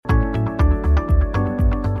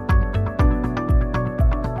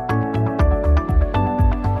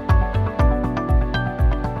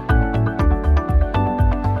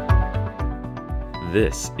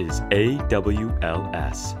This is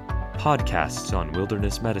AWLS, Podcasts on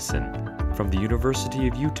Wilderness Medicine, from the University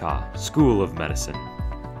of Utah School of Medicine.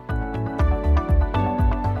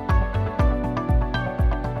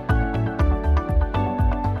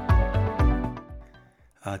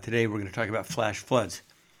 Today we're going to talk about flash floods.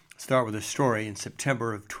 Start with a story in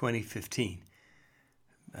September of 2015.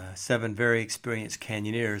 7 very experienced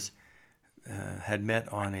canyoneers had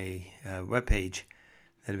met on a webpage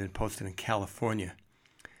that had been posted in California.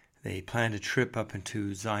 They planned a trip up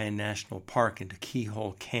into Zion National Park into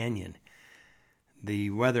Keyhole Canyon.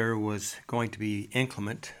 The weather was going to be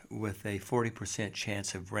inclement with a 40%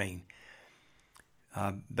 chance of rain.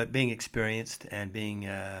 But being experienced and being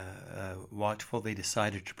watchful, they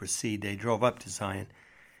decided to proceed. They drove up to Zion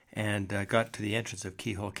and got to the entrance of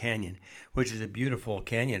Keyhole Canyon, which is a beautiful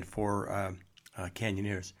canyon for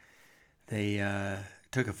canyoneers. They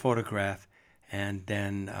took a photograph and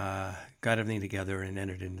then got everything together and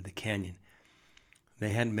entered into the canyon.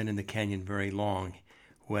 They hadn't been in the canyon very long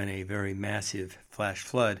when a very massive flash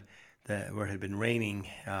flood, where it had been raining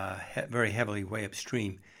very heavily way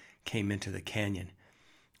upstream, came into the canyon.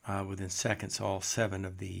 Within seconds, all 7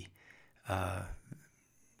 of the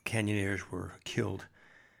canyoneers were killed.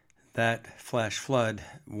 That flash flood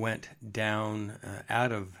went down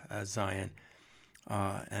out of Zion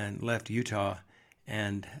and left Utah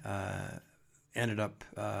and ended up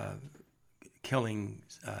killing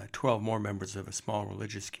 12 more members of a small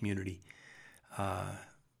religious community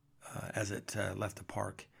as it left the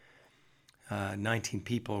park. 19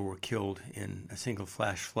 people were killed in a single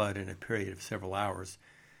flash flood in a period of several hours,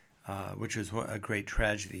 which was a great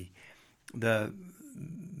tragedy.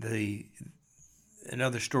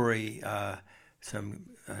 Another story, some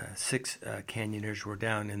 6 canyoneers were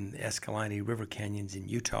down in the Escalante River Canyons in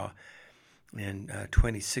Utah in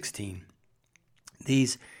 2016.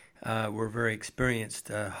 These were very experienced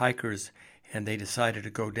hikers, and they decided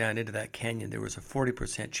to go down into that canyon. There was a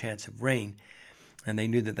 40% chance of rain, and they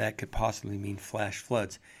knew that could possibly mean flash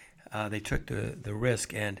floods. They took the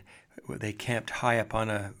risk, and they camped high up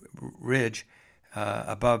on a ridge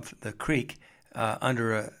above the creek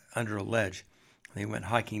under a ledge. They went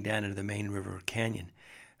hiking down into the main river canyon.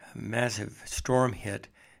 A massive storm hit,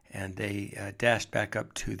 and they dashed back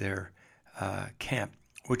up to their camp,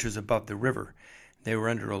 which was above the river. They were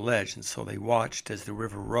under a ledge, and so they watched as the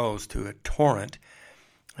river rose to a torrent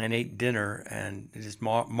and ate dinner and just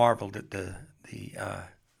marveled at the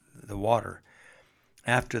water.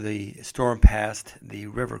 After the storm passed, the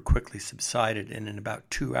river quickly subsided, and in about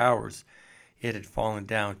 2 hours, it had fallen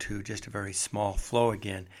down to just a very small flow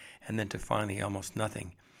again, and then to finally almost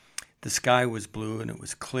nothing. The sky was blue, and it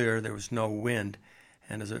was clear. There was no wind,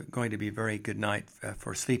 and it was going to be a very good night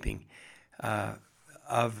for sleeping.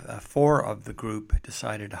 4 of the group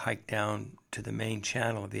decided to hike down to the main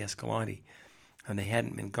channel of the Escalante, and they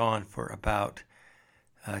hadn't been gone for about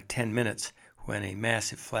 10 minutes when a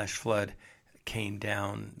massive flash flood came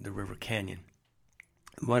down the river canyon.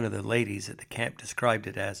 One of the ladies at the camp described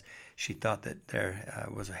it as she thought that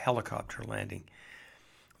there was a helicopter landing.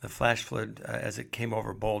 The flash flood, as it came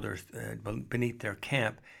over boulders beneath their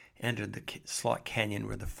camp, entered the slot canyon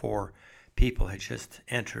where the 4 people had just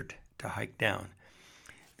entered to hike down.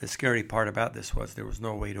 The scary part about this was there was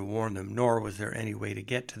no way to warn them, nor was there any way to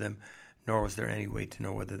get to them, nor was there any way to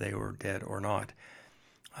know whether they were dead or not.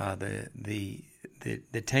 The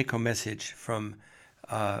take-home message from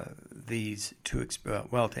these 2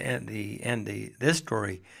 to end this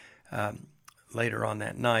story later on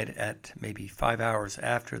that night, at maybe 5 hours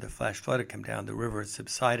after the flash flood had come down, the river had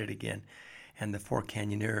subsided again, and the 4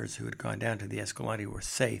 canyoneers who had gone down to the Escalante were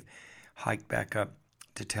safe, hiked back up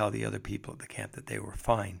to tell the other people at the camp that they were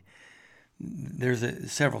fine.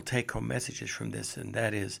 There's several take-home messages from this, and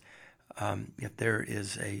that is, if there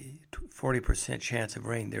is a 40% chance of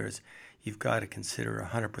rain, you've got to consider a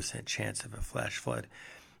 100% chance of a flash flood.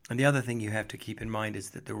 And the other thing you have to keep in mind is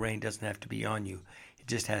that the rain doesn't have to be on you. It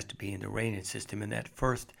just has to be in the rain system. In that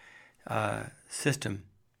first system,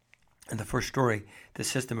 in the first story, the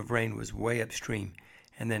system of rain was way upstream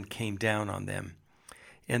and then came down on them.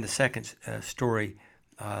 In the second story,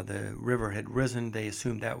 the river had risen. They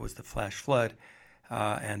assumed that was the flash flood,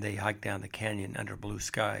 and they hiked down the canyon under blue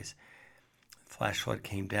skies. Flash flood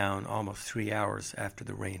came down almost 3 hours after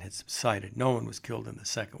the rain had subsided. No one was killed in the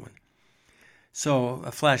second one. So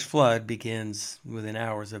a flash flood begins within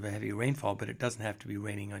hours of a heavy rainfall, but it doesn't have to be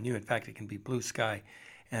raining on you. In fact, it can be blue sky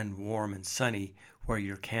and warm and sunny where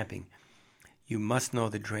you're camping. You must know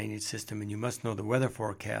the drainage system, and you must know the weather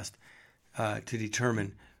forecast to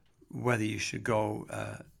determine whether you should go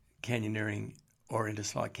canyoneering or into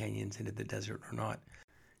slot canyons into the desert or not.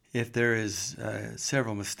 If there is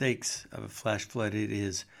several mistakes of a flash flood, it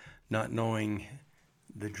is not knowing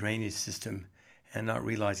the drainage system and not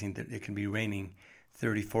realizing that it can be raining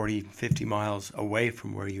 30, 40, 50 miles away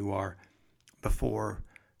from where you are before,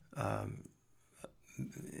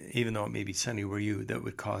 even though it may be sunny where that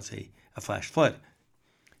would cause a flash flood.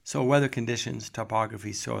 So weather conditions,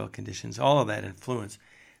 topography, soil conditions, all of that influence.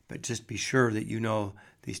 But just be sure that you know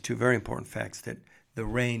these two very important facts, that the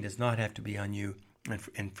rain does not have to be on you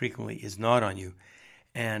and frequently is not on you,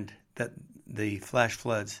 and that the flash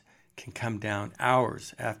floods can come down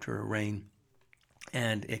hours after a rain,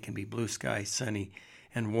 and it can be blue sky, sunny,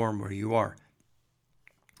 and warm where you are.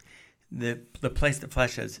 The place that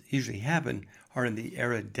flash floods usually happen are in the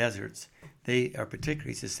arid deserts. They are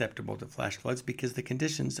particularly susceptible to flash floods because the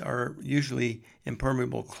conditions are usually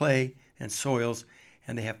impermeable clay and soils,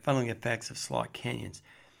 and they have funneling effects of slot canyons.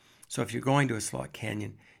 So if you're going to a slot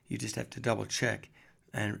canyon, you just have to double check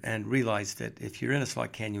and realize that if you're in a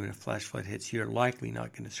slot canyon and a flash flood hits, you're likely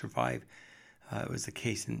not going to survive. It was the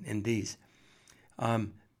case in these. A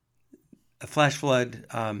flash flood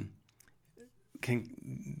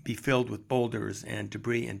can be filled with boulders and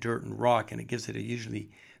debris and dirt and rock, and it gives it a usually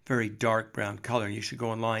very dark brown color. You should go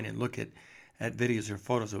online and look at videos or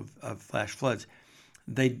photos of flash floods.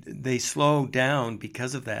 They slow down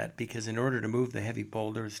because of that, because in order to move the heavy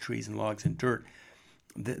boulders, trees, and logs and dirt,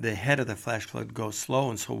 the head of the flash flood goes slow,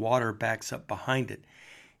 and so water backs up behind it.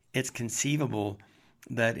 It's conceivable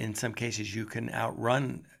that in some cases you can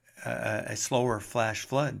outrun a slower flash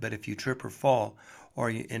flood, but if you trip or fall or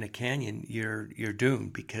in a canyon, you're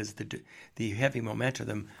doomed, because the heavy momentum of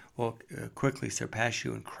them will quickly surpass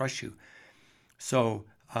you and crush you. So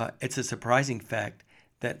it's a surprising fact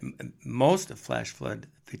that most of flash flood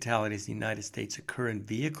fatalities in the United States occur in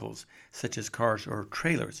vehicles such as cars or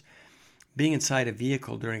trailers. Being inside a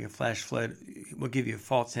vehicle during a flash flood will give you a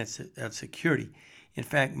false sense of security. In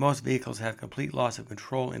fact, most vehicles have complete loss of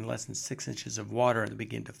control in less than 6 inches of water and they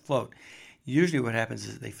begin to float. Usually what happens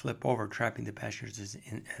is they flip over, trapping the passengers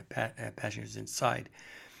inside.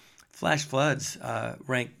 Flash floods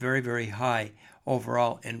rank very, very high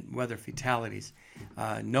overall in weather fatalities.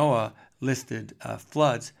 NOAA listed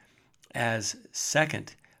floods as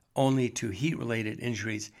second only to heat-related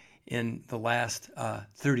injuries in the last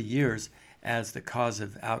 30 years as the cause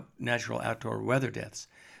of natural outdoor weather deaths.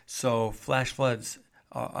 So flash floods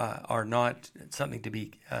are not something to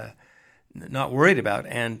be not worried about,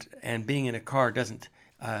 and being in a car doesn't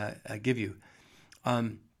give you.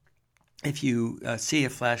 If you see a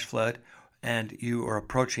flash flood and you are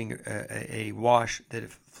approaching a wash that a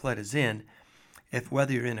flood is in,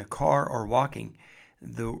 whether you're in a car or walking,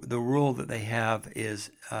 the rule that they have is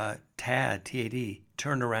TAD, T-A-D,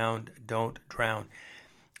 turn around, don't drown.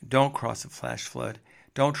 Don't cross a flash flood.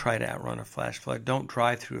 Don't try to outrun a flash flood. Don't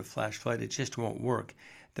drive through a flash flood. It just won't work.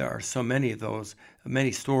 There are so many of those,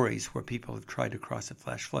 many stories where people have tried to cross a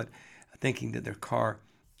flash flood thinking that their car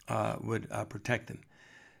would protect them.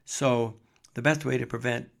 So the best way to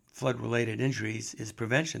prevent flood-related injuries is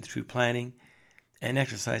prevention through planning and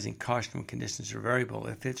exercising caution when conditions are variable.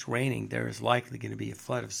 If it's raining, there is likely going to be a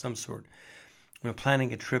flood of some sort. When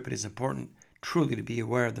planning a trip, it is important truly to be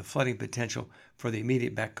aware of the flooding potential for the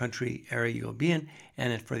immediate backcountry area you'll be in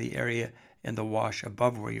and for the area in the wash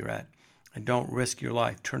above where you're at. And don't risk your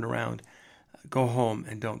life. Turn around, go home,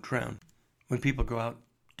 and don't drown. When people go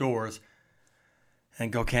outdoors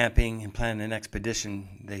and go camping and plan an expedition,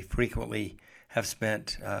 they frequently have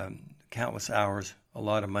spent countless hours, a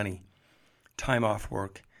lot of money, time off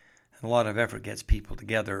work, and a lot of effort gets people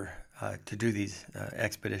together to do these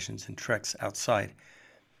expeditions and treks outside.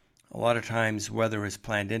 A lot of times weather is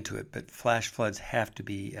planned into it, but flash floods have to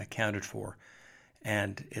be accounted for,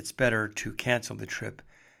 and it's better to cancel the trip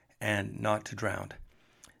and not to drown.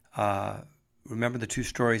 Remember the two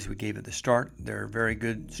stories we gave at the start? They're very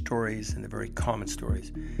good stories and they're very common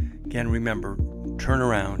stories. Again, remember, turn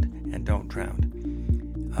around and don't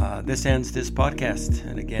drown. This ends this podcast,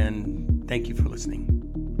 and again, thank you for listening.